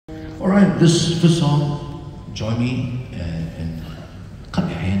Alright, this first song, join me and clap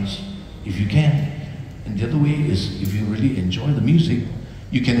your hands if you can. And the other way is, if you really enjoy the music,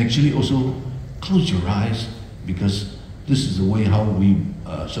 you can actually also close your eyes, because this is the way how we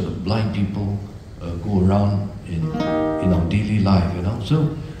sort of blind people go around in our daily life, you know.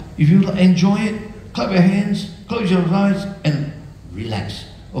 So if you enjoy it, clap your hands, close your eyes, and relax.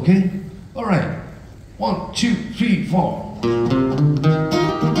 Okay? All right. 1, 2, 3, 4.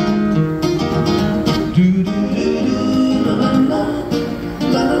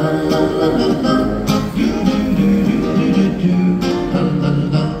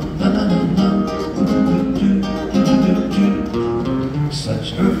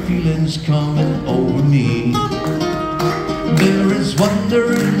 Such are feelings coming over me. There is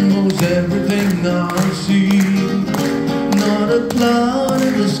wonder in most everything I see. Not a cloud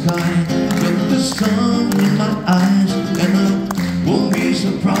in the sky, but the sun in my eyes, and I won't be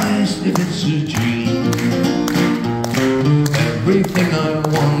surprised if it's a dream. Everything I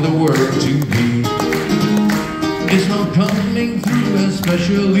want the world to be is not coming through,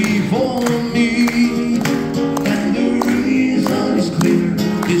 especially for me. And the reason is clear,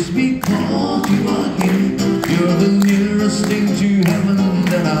 it's because you are here. You're the nearest thing to heaven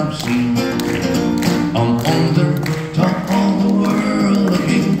that I've seen. I'm on the top of the world,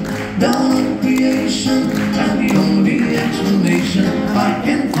 looking down on creation, and the only explanation I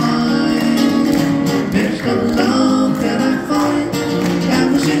can find is the love that I find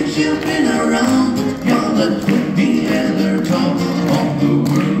ever since you've been around. You're the put me at the top of the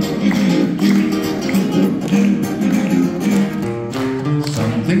world.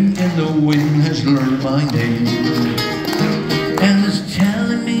 Something in the wind has learned my name, and it's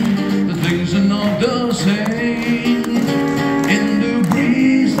telling me that things are not the same. In the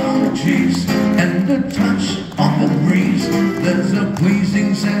breeze on the trees and the touch of the breeze, there's a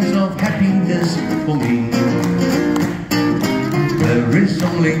pleasing sense of happiness for me. There is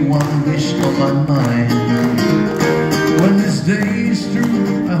only one wish on my mind. When this day is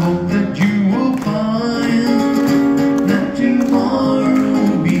through, I hope that